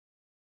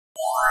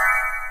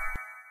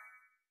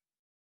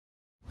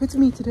It's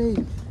me today,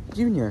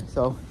 Junior.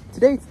 So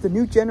today it's the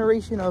new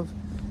generation of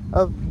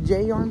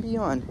JR and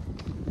beyond.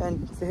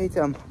 And today it's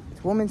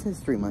Women's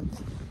History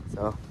Month.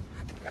 So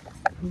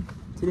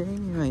today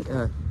my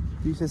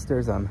three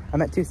sisters, I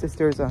met two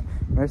sisters,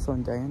 Marissa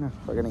and Diana.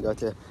 We're gonna go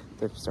to the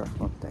thrift store.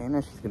 Well,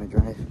 Diana, she's gonna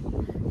drive.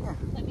 Yeah.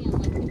 Let me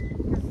unlock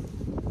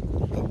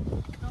it.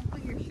 Don't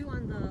put your shoe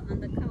on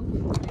the couch.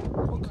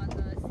 On the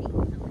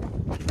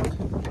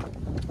seat.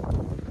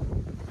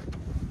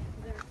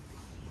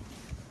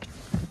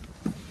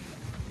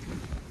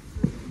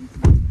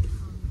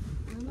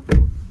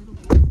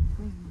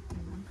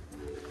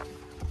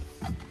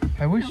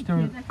 I wish there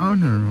was. Oh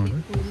no.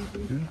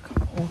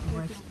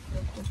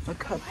 A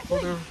cup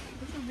holder.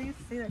 They used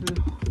to say that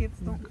kids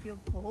don't feel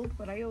cold,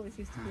 but I always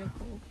used to feel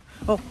cold.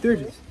 Oh, there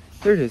it is.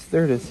 There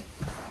it is.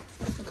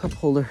 A cup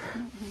holder.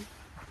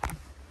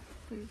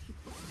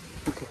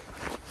 Okay.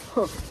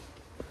 Huh.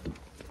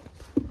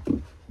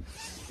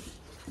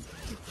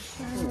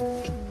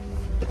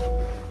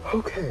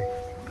 Okay.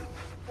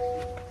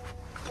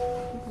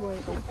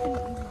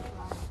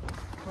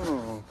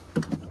 Oh.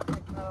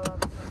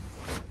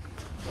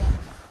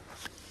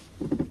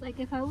 Like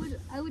if I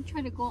would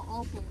try to go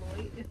all below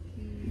if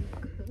you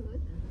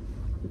could.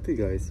 Okay,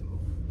 guys.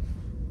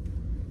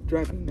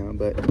 Driving now,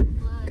 but You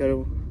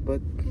don't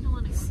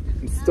want to.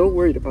 I'm still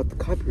worried about the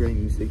copyright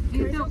music.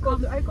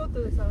 I go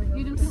through this.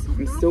 You do feel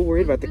I'm still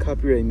worried about the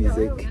copyright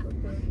music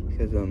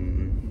because I'll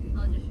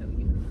just show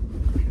you.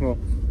 well,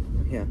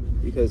 yeah,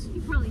 because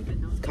You probably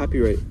even know.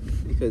 copyright.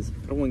 Because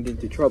I don't want to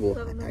get into trouble.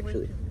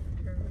 Actually,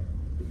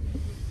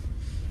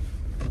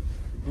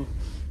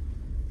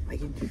 I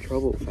get into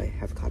trouble if I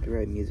have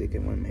copyright music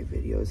in one of my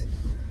videos.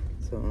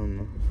 So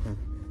I'm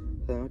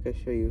not gonna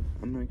show you.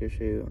 I'm not gonna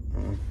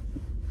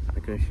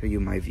show you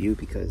my view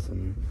because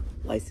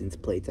license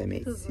plates I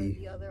may see.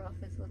 The other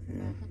office was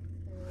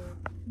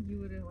you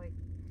would have like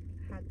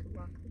had to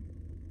walk.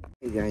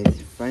 Hey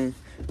guys, finally,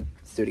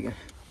 let's do it again.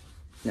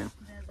 No.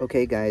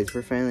 Okay guys,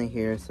 we're finally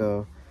here.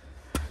 So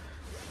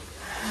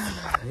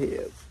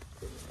yeah.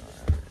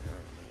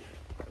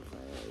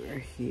 We're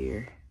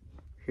here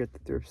at the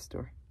thrift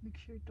store. Make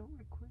sure you don't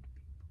record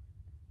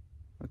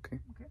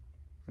people.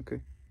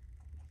 Okay.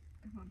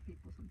 I want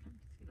people sometimes,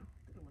 they don't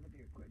want to be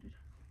recorded.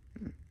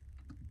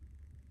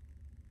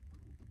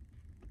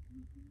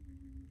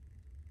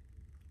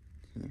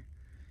 Yeah.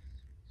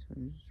 So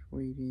I'm just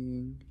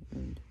waiting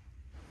and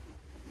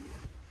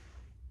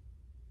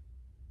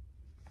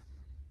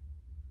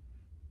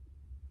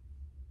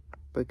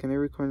but can I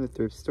record in the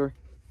thrift store?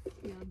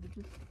 Yeah, but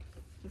just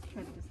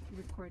try to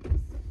record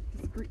this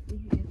discreetly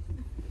again.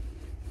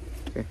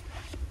 Okay.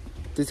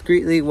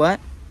 Discreetly what?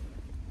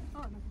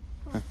 Oh,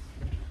 no.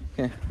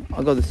 Okay,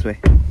 I'll go this way.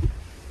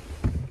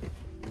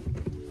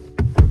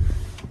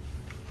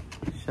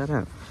 Shut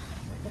up.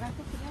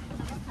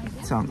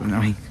 Sounds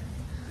annoying.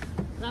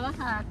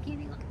 Trabaja aquí,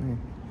 digo.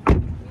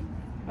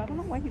 I don't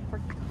know why he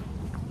parked.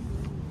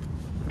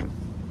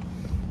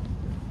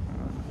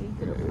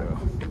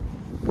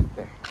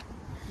 There.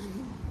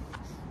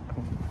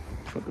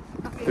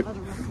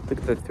 Look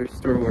at the thrift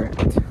store we're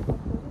at.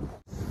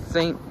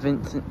 St.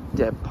 Vincent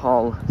de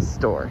Paul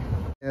store.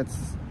 That's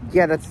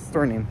the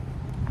store name.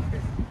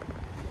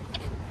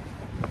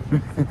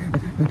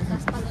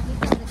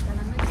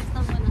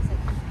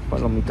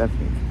 Palomitas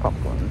means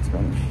popcorn in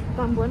Spanish.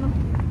 Tan bueno.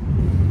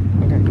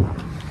 Okay.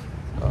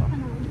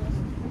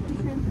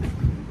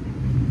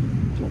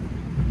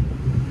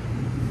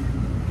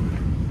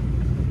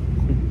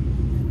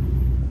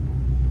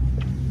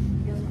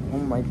 Oh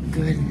my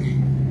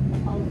goodness.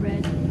 All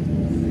red.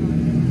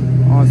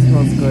 Oh, it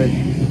smells good.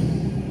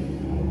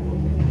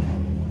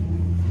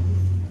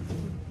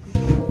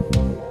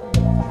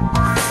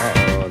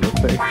 Uh-oh,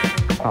 looks like...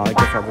 Oh, I guess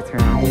I have to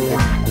turn on music.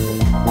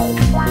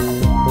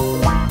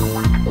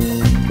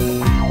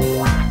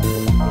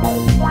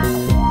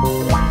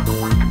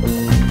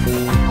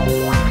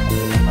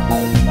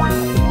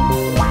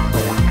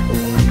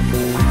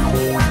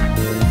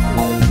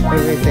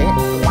 Wait, say it? I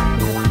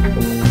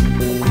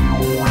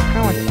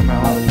don't want to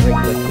smell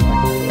like this.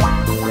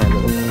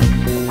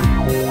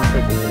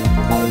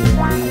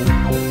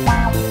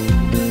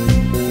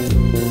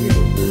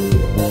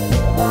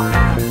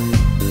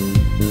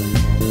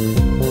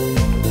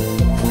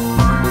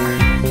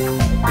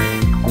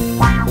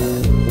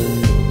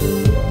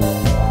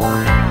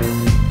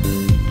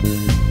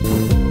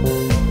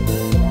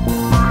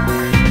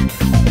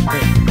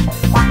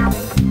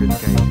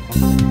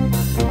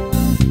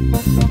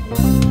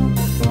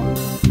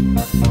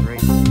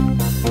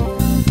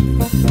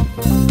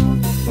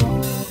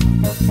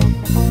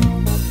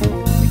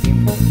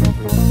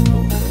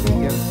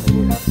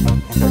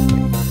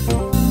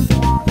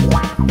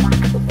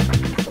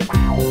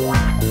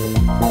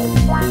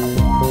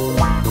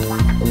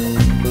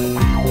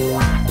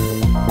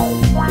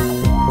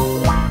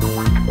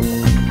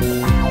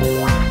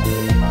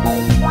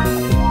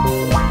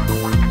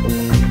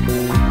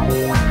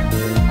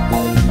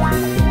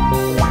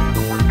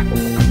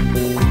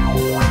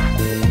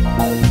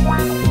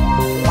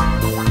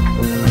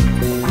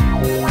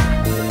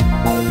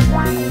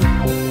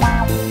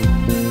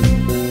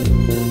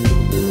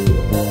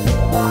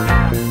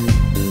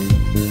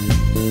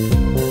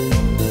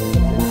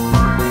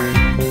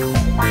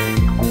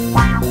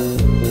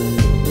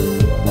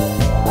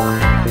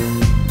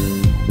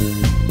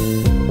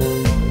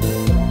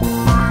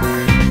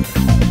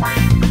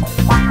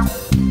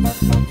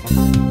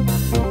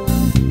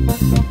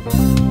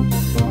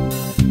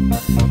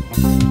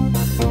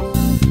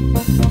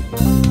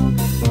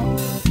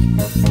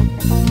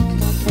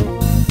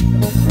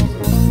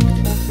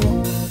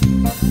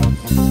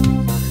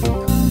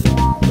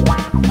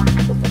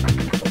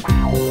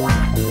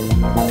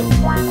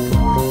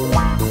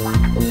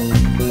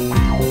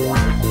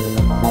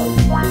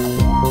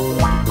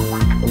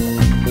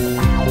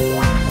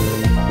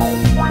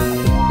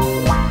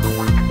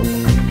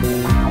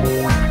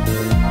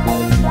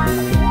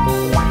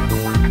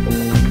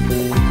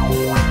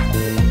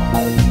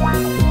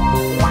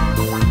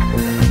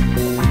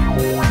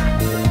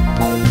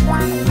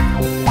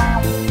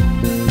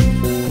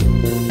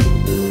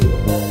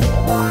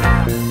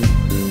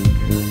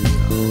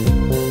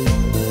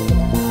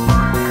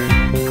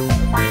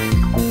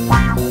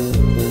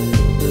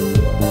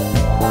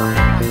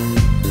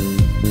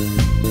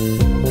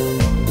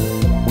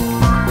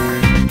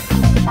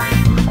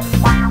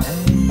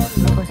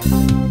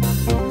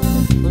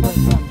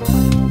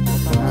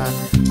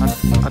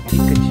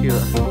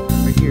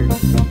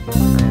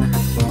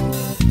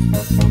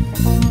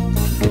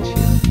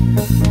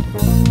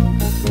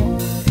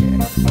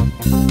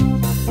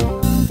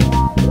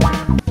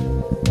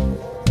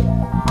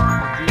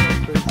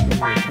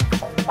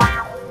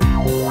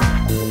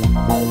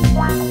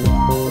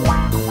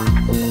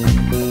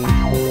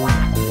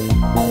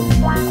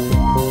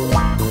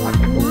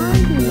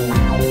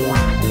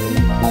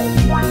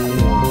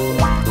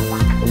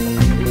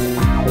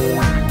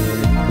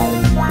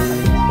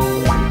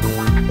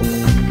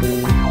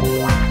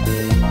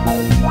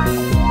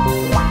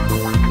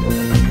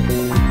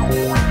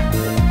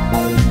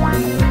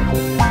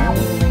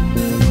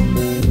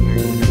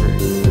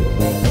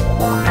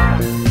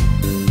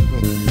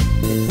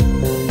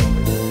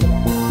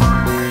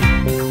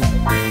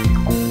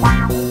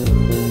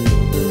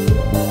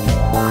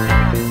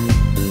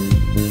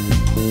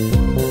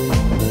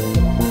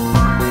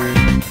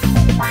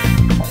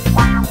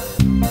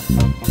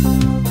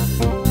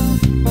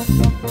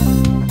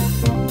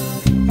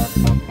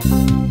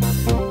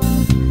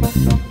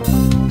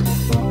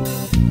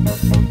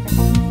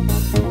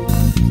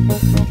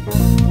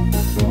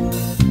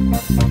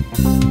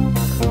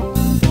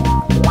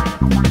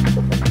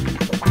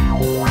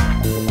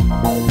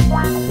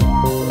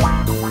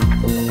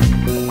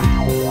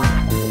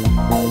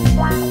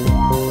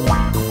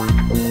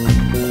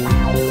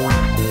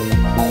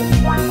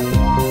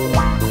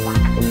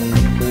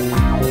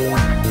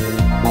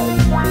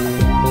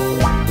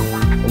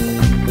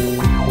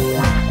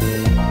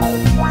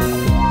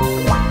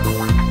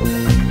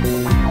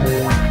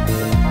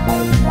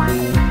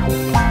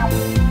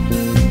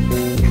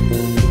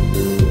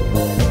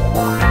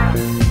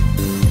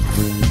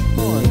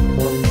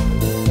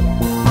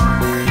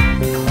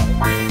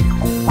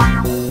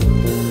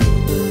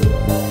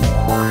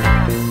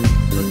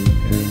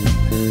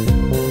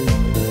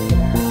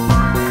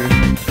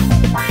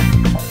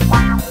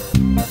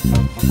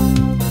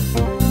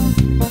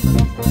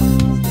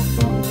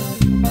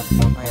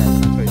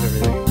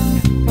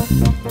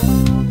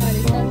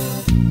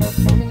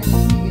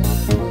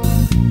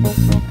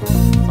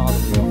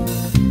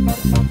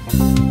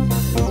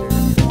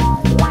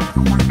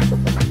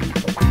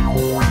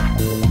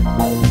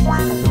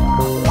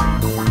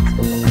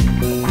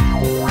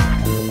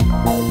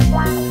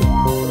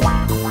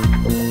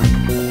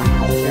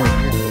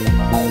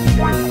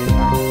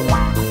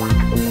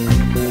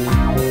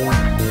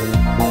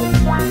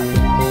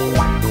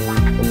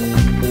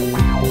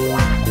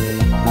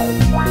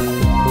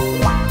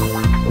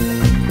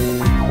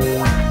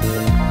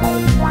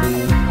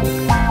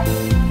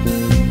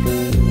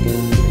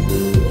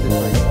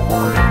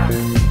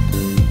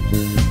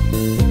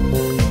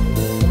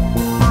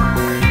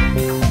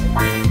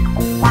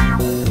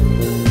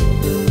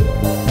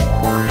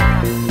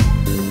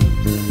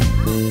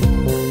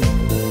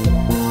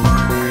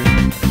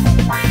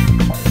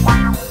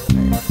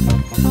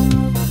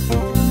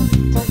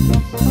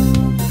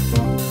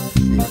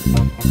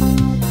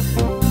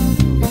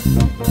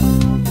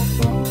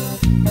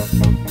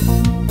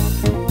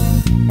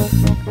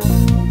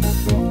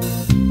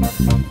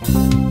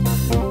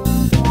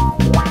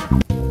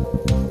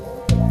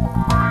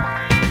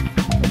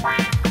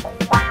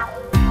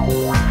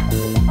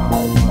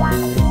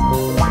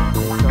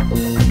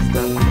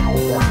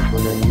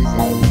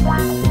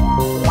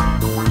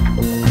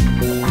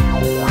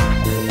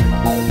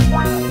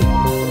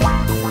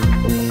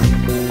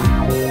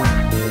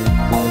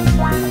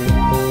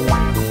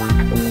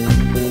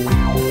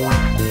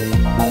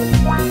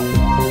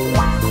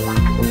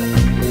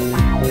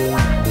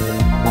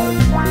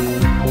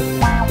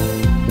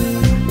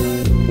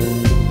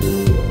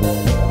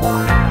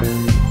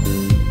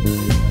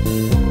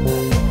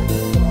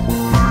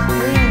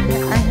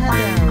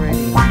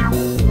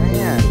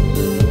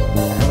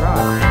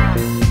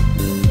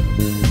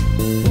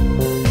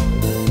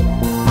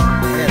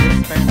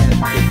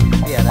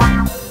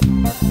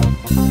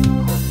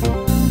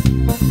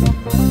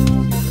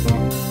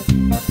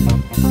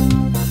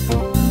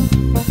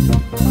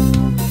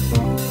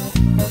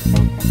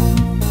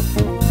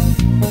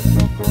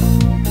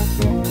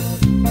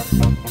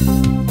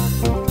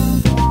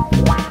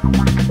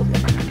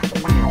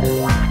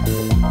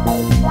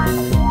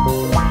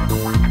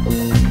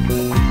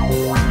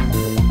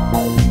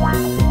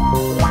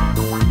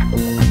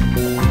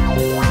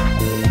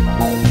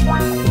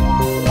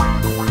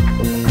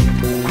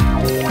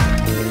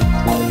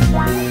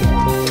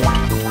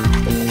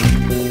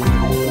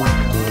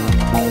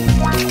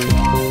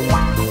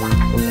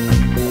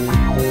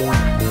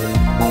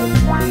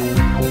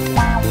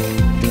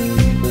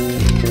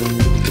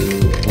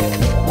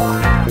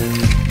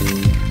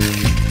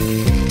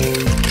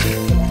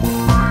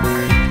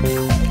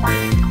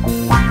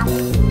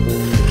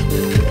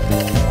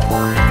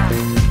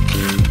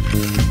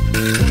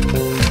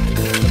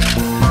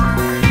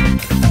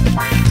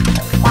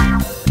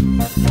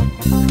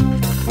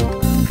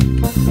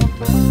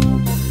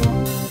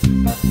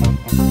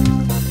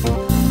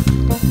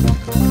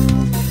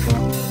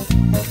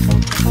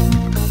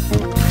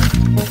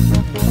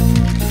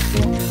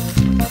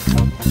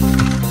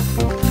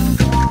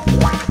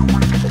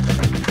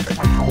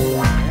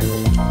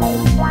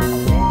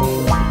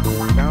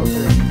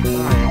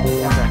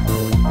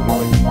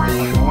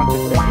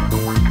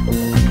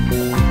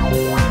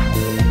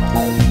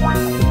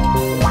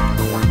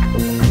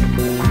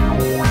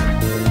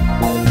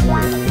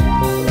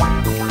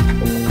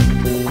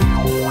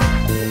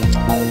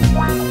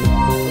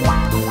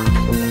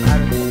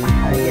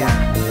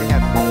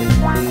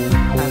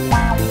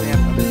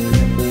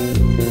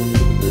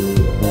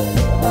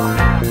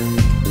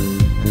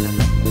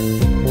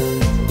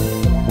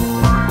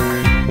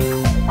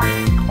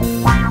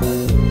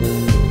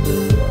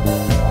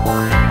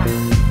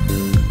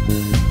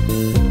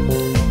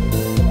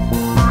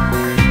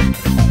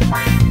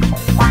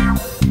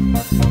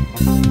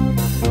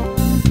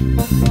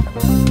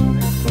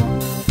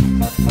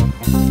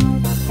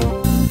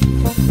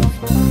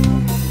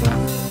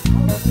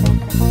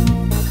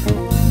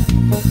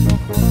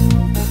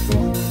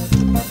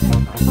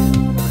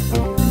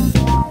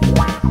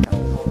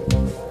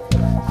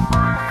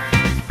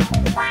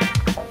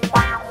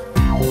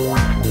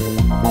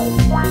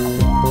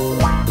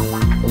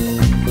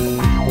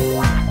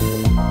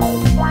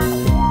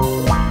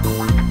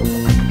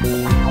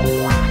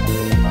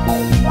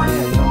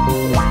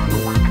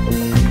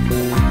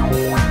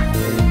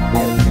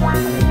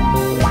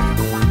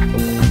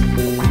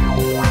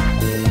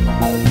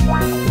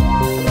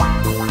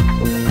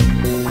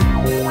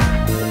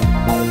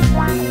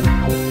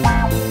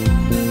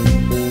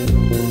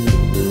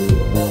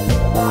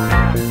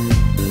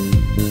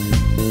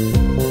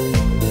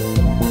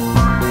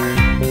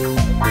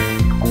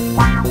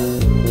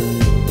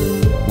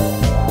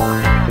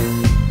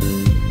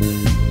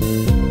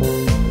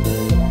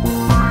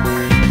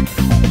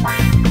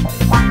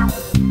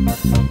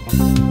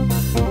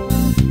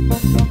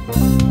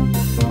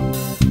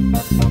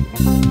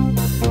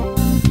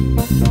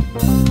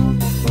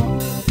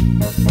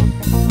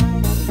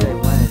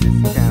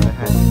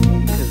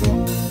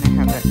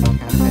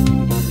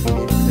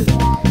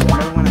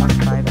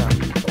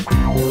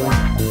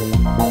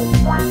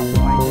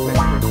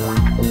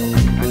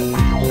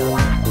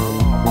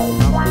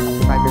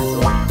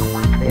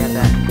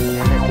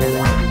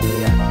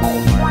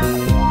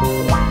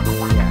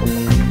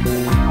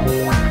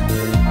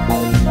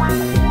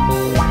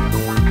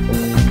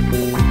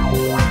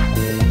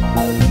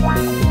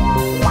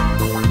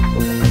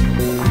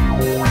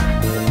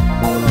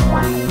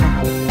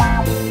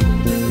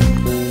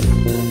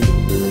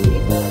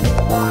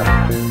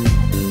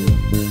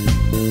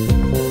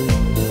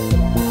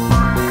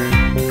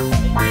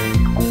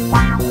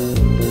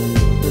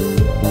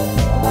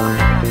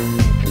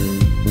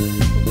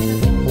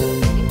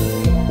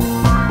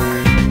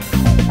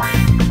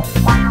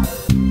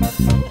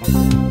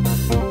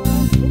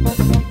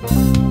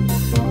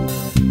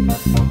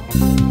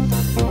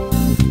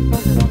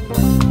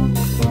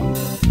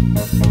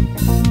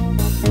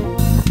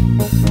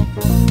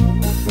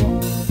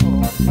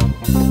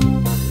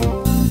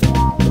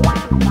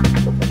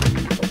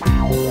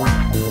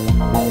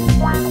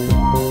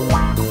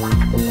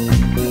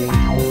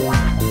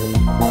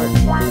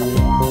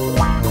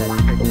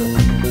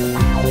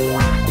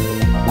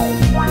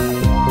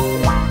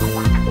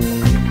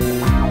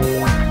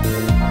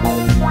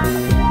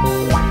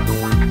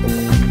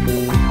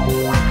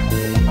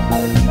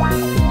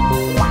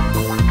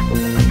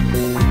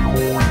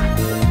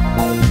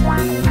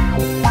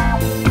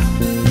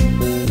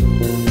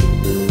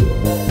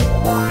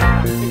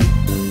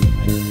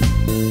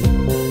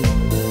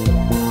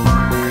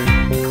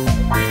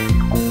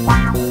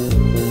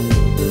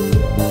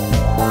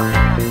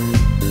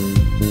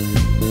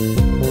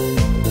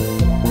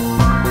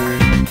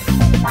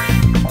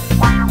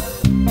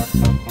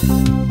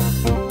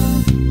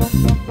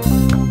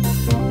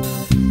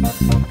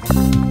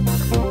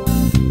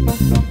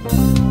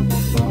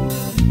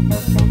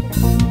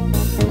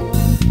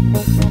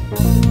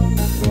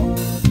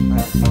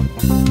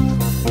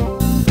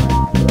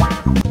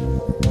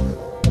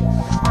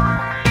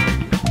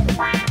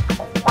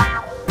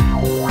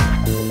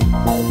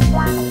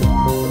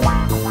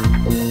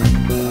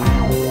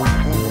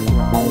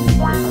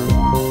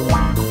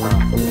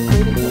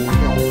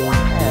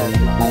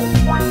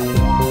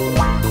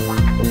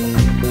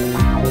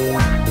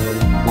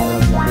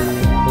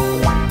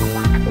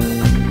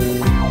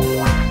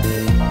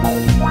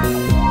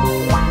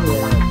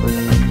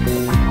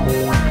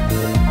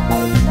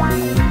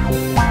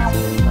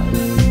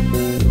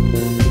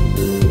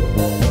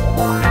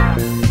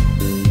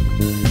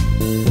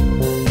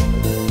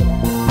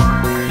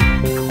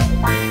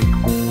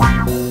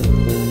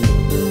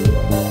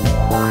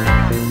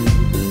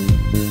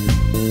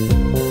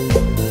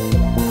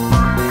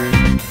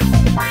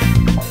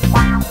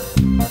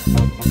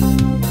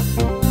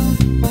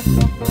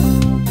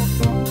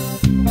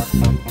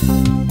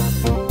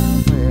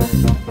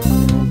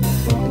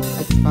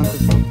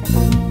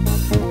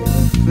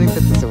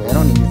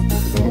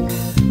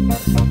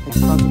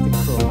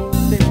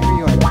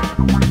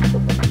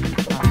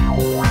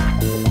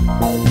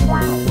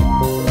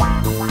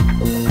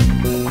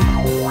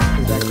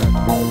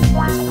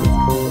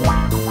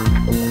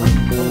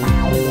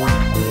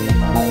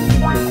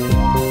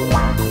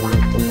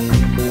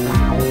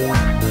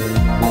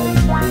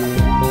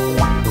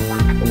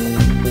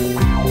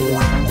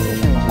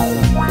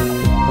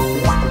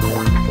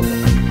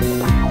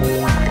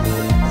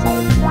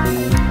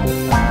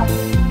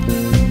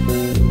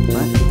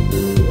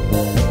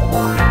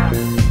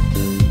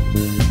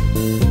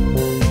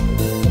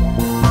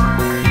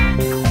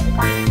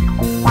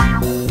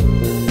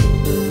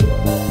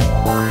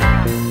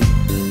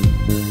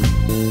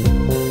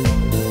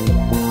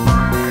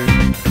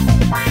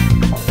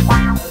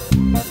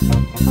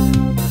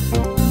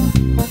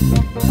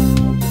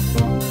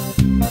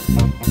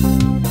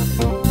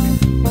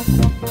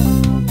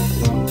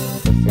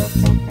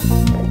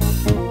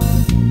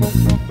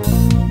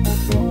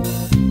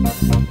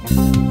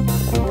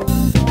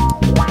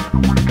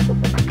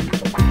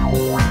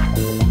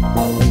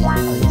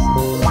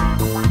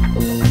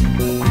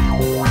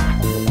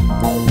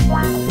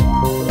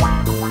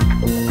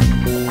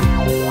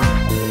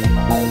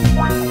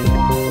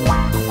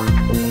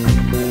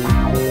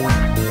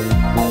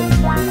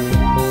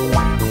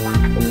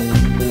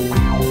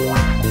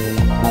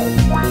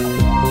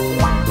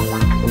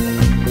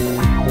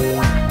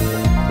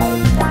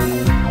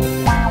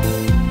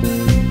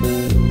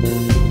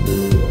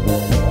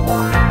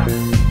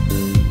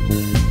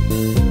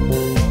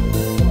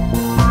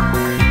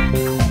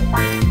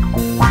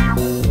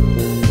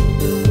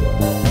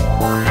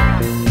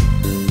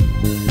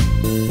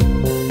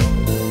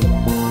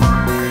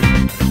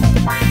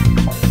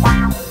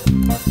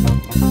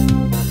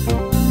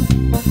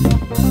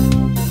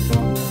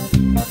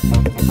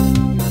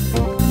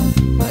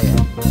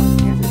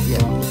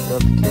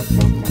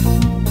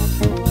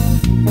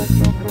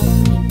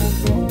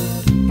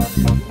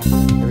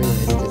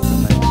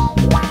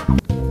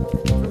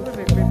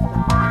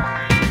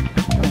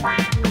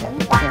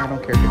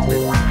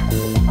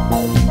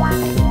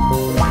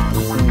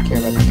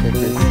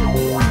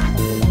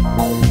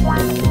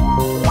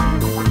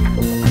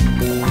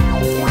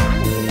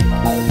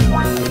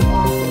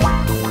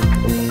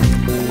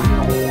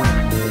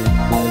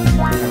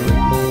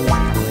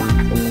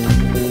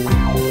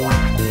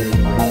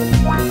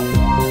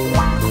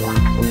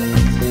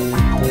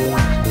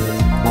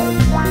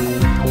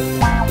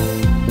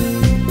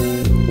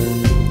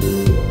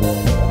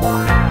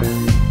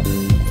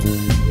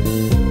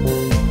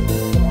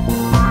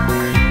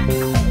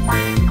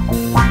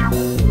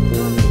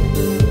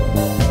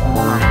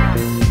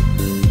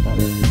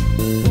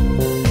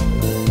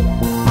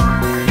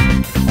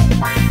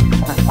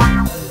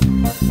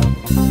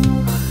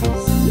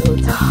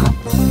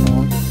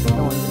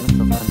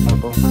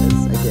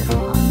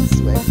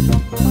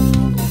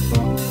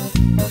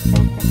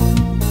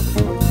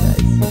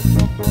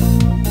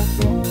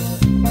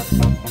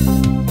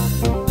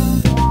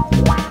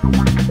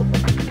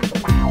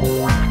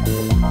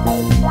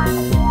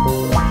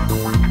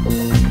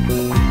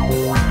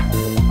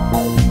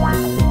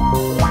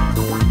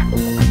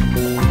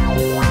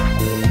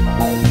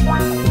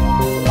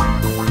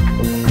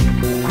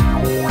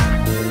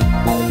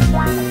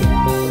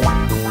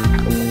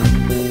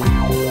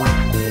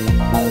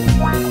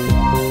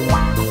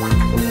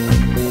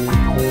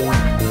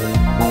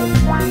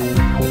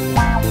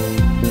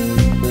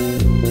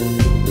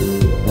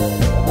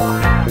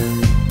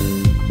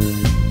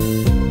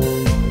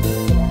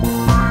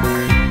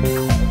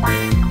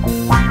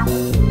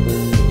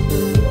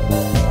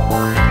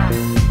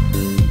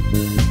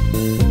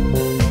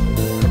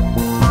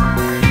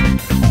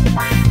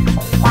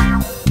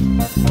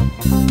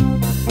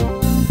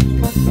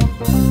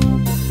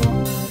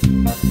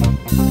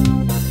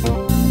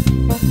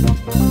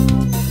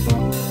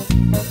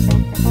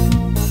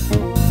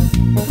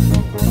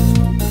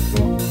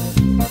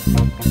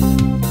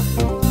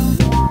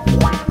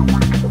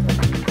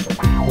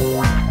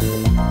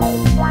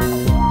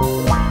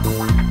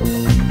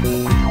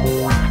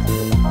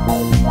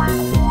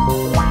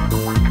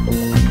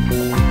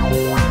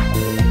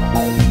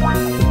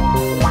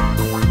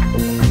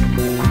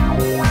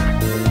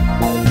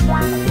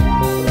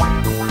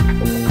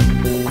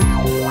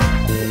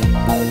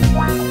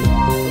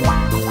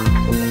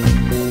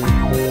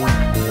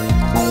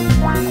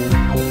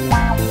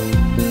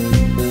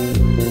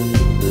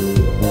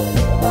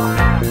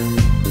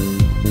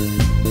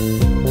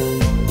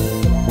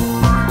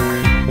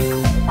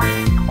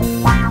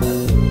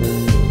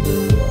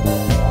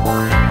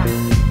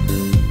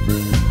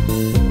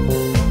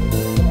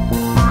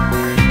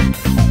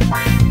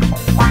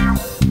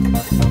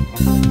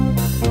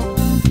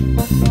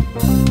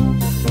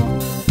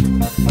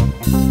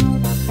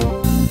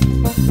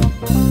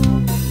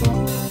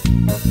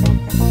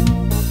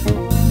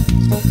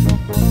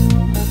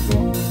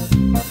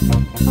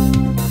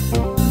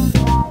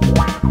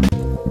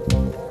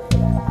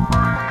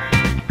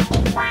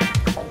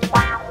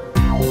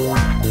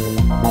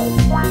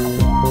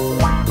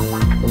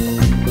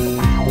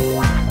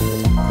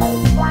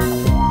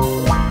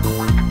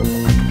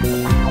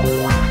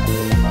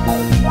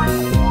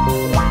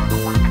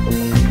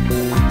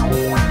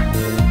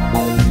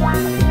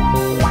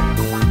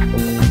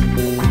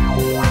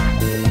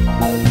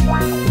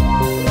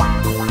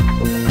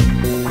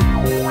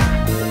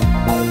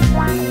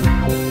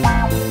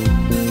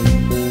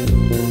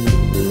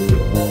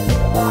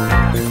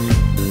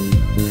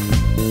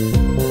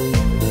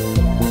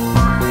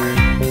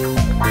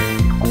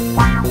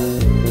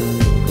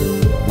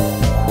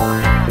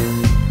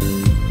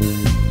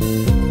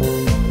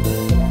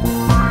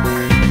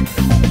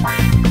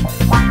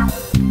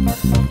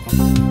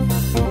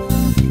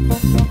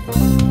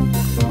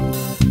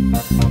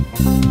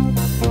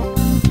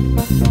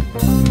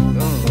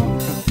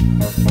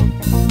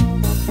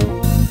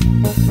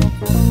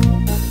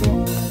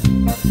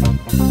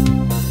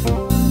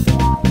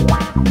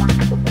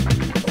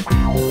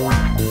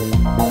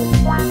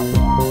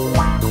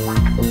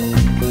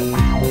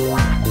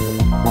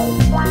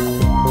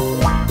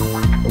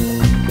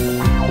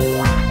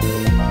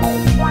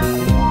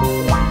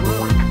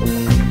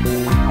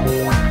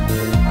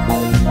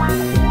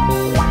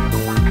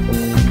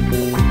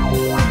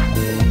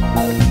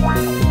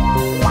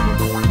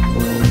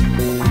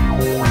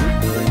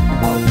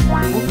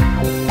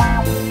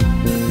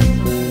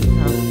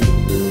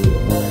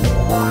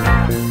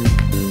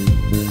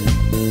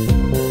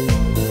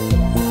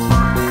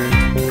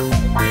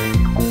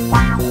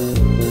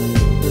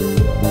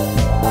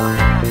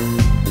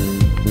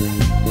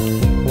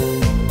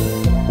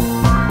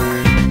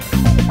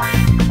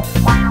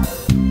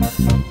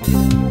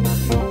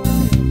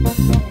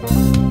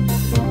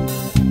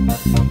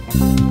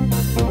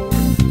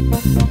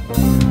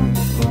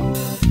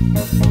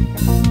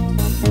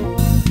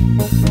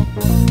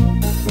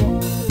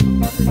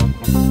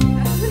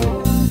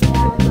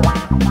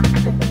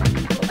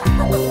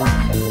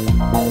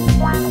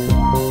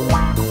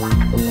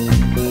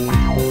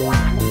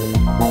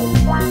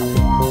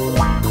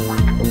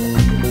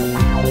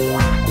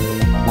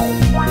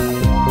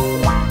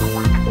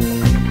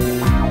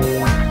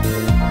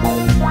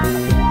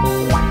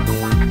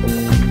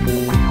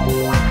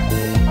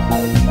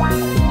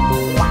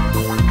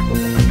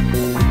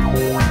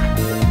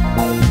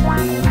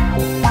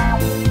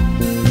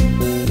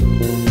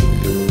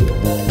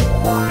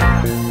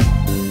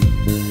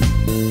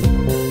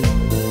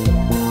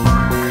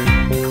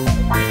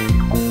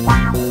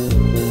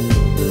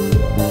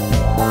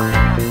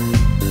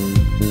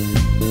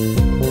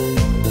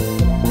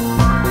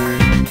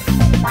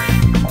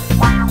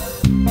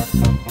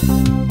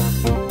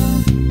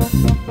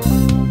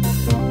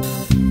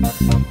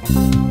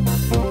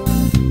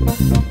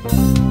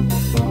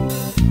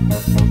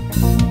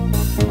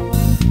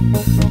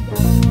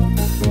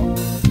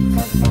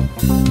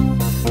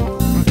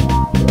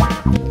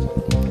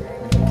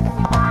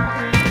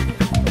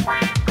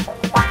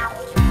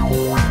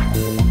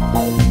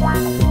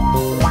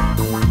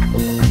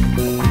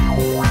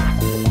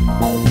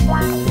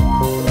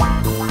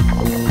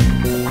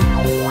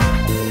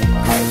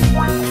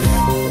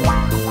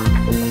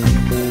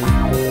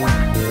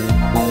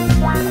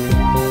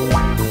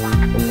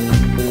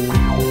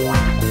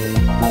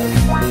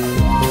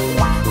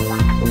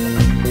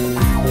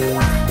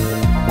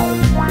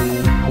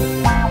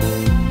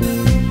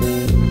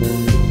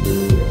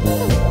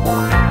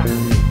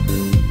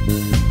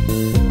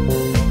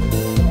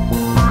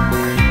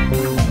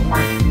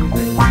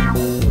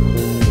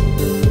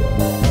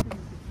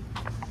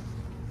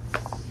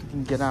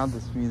 get out of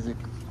this music.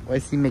 Oh, I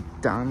see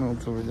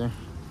McDonald's over there.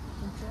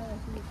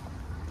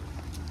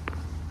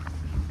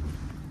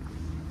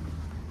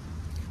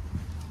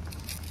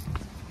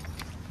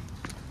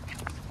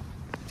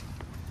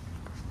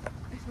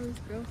 I saw this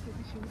girl said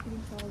that she was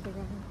getting followed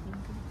around.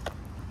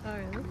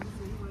 Alright, let's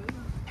see.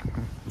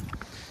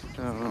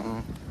 So,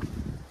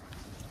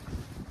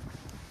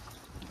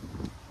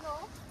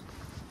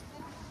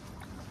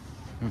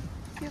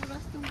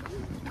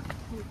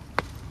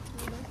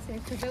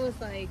 Because it was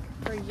like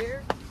for a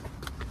year.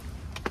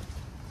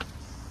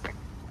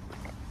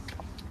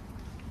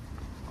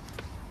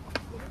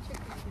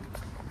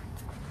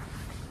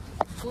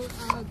 Well,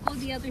 go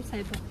the other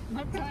side, but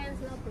not try as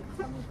well, but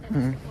some of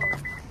them.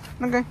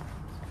 okay.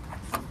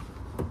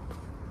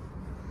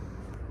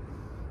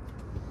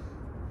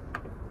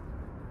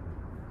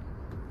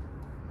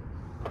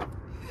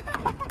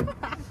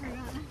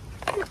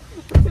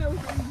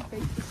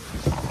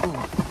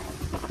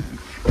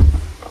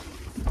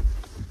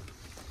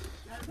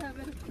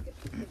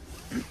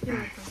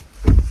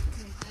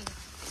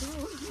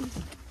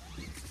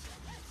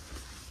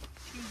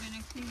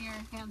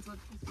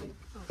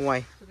 Why?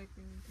 It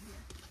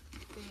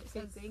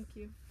says thank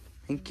you.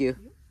 Thank you.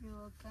 You're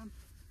welcome.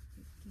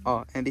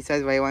 Oh, and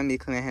besides, why you want me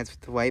to clean my hands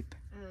with the wipe?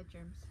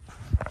 Germs.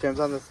 Germs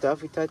on the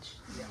stuff we touch?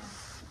 Yeah.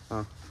 Oh,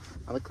 I'm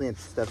gonna clean the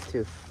stuff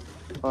too.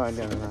 Oh,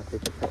 no,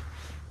 take it.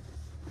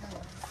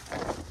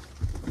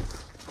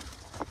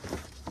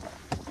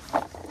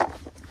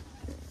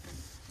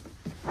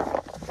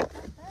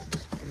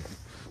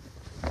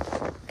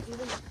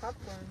 Even the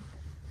popcorn.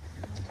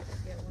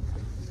 Get one for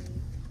free.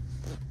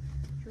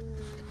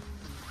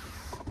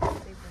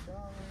 Save the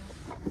dollar.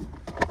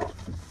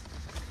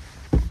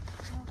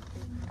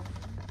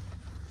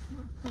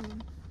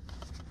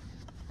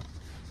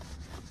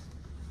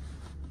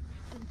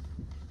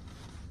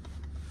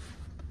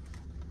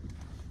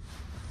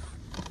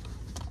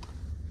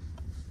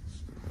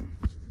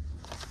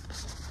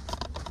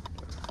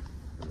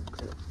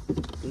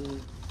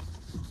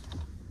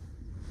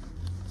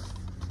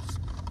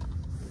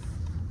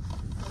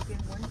 Okay,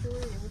 one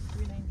jewelry, it was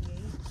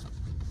 $3.98.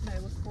 No,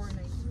 it was $4.98,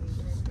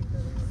 and I picked the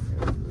other one.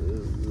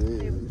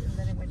 And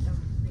then it went down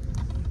to $3.98.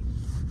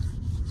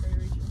 So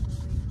originally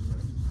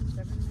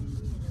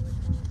 $7.90, and it went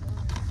down to $1.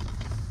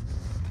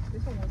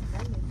 This one was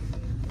 $9.98,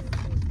 and it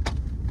paid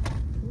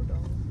 $2.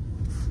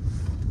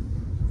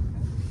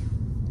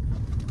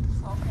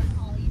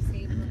 All you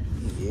save.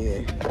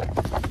 Yeah.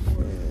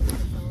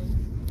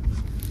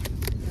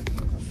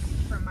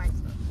 For my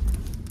stuff.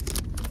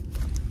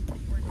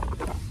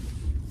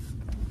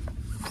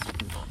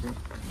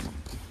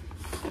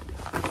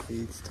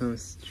 It's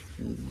toast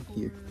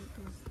here.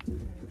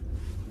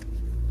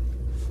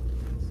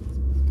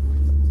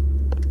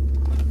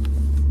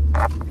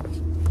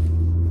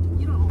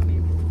 You don't owe me.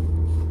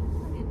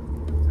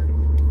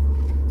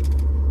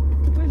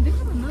 Wait, they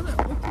have another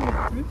ultimate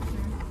thrift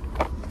there.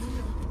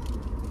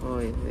 Oh,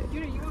 yeah. You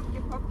don't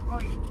get popcorn. Oh,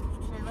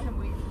 yeah. Let him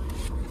wait.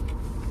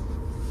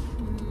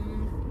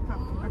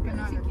 Popcorn. Okay,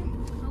 not okay.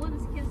 I want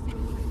to kiss him.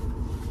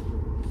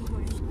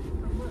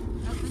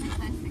 That's an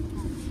plastic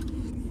one.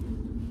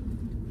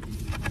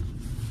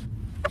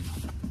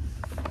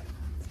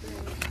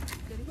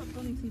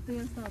 Tonicito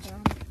ya está acá.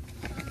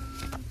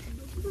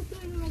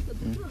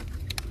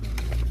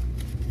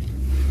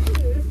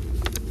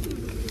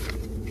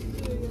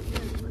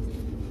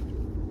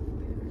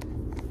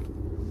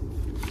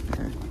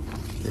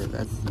 Yeah,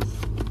 that's this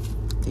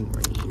thing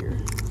right here.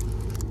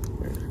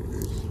 There it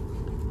is.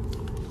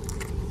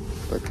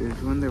 But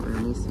there's one that we're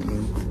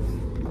missing.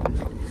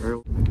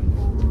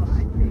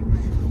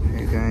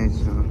 Hey guys,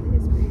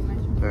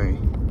 sorry.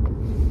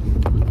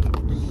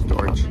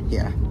 Storage,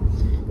 yeah.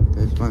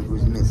 There's one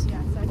who's missing.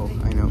 Oh,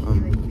 I know.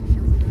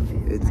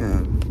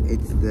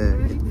 It's the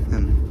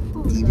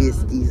devious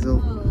diesel.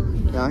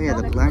 Oh yeah,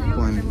 the black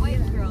one.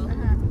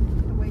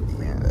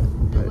 Yeah,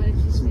 but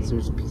since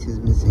there's pieces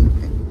missing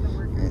and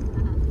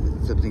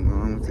there's something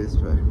wrong with this,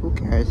 but who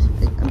cares?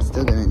 I'm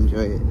still gonna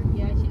enjoy it.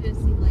 Yeah, she just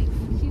seemed like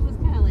she was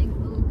kind of like,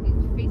 oh, okay,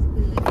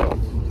 basically like.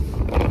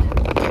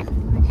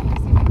 She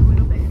seemed like a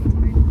little bit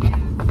inside. Yeah.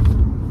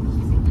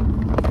 She seemed like.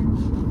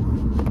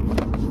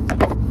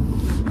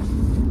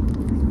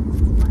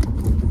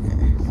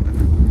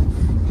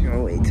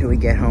 Can't wait till we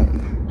get home.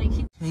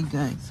 Hey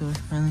guys, so we're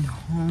finally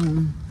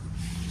home.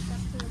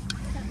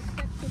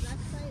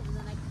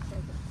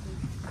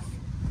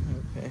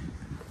 Okay.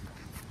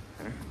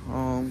 We're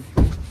home.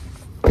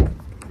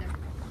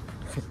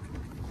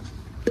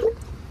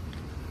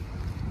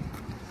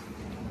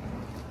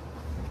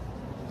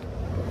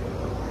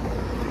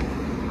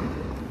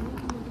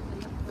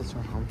 That's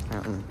our home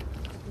finally.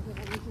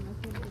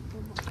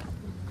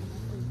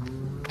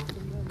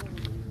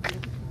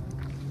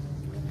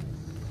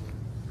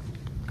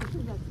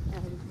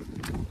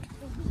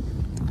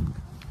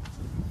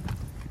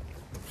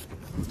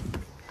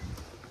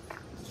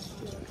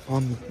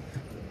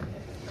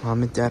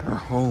 Mom and Dad are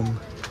home.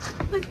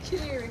 Look,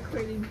 you're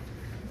recording.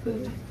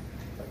 Is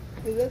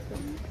this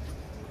one?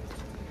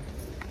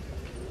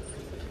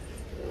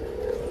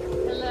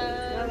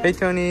 Hello. Hey,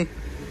 Tony.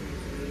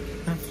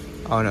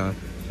 Oh no,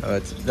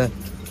 that's Tony.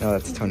 Yeah,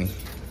 that's Tony.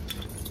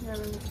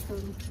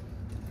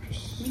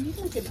 We need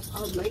like a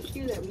light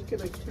here that we could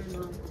like turn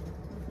on.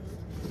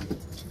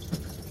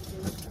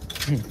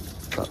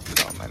 Oh,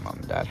 my mom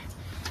and dad.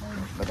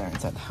 But they're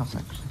inside the house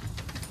actually.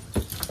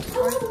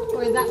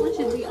 Or that one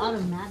should be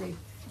automatic.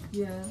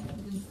 Yeah,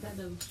 instead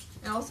of.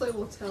 And also, it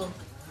will tell.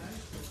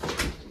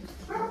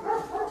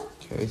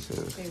 Okay, so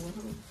Okay,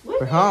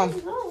 we're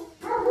home.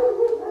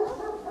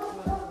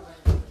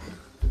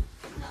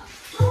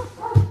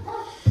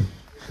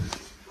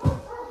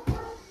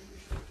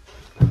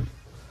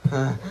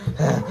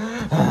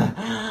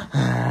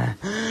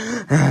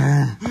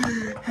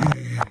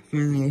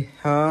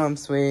 Home,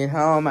 sweet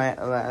home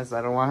at last.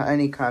 I don't want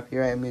any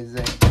copyright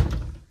music.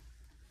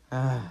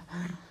 Finally.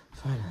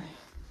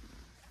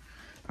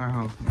 Our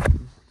home.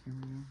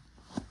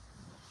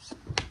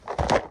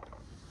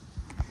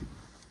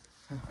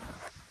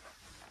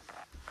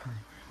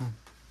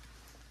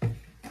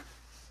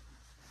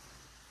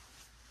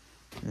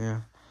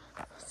 Yeah,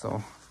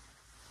 so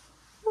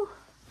let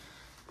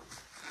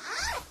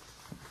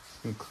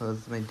me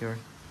close my door.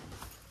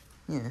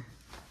 Yeah,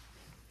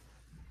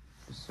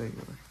 just so you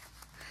were.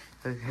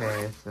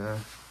 Okay, so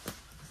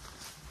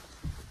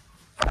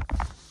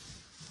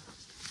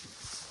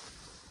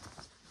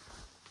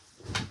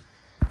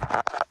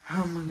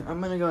I'm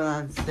gonna go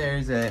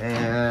downstairs.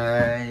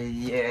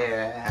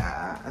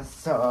 Yeah.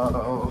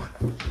 So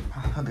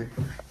I'll be.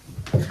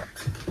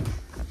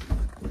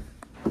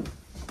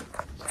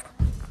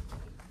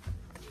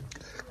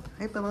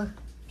 Hey, Bella.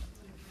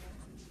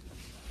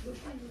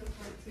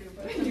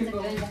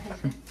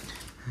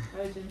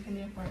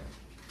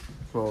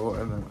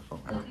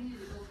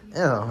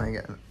 Oh my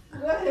god.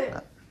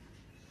 What?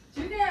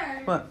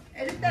 Junior! What?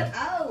 Edit that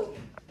out!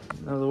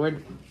 No, the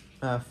word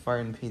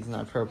fart and pee is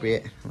not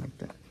appropriate. I like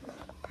that.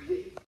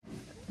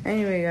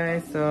 Anyway,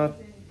 guys, so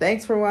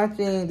thanks for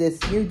watching this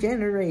new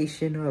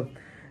generation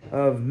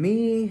of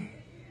me,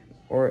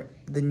 or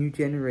the new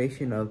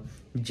generation of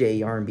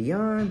JR and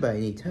Beyond, but I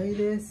need to tell you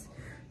this.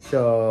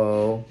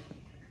 So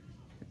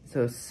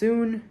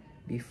soon,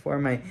 before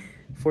my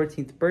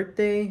 14th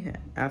birthday,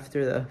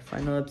 after the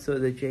final episode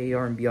of the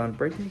JR and Beyond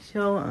birthday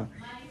show,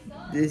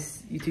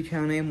 this YouTube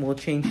channel name will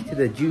change to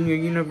the Junior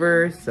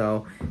Universe.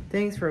 So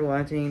thanks for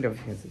watching. Don't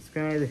forget to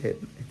subscribe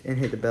and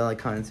hit the bell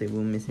icon so you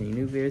won't miss any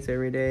new videos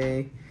every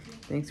day.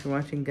 Thanks for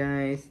watching,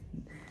 guys.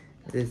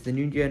 This is the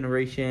new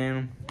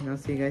generation. And I'll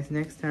see you guys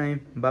next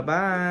time.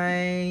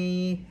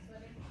 Bye-bye.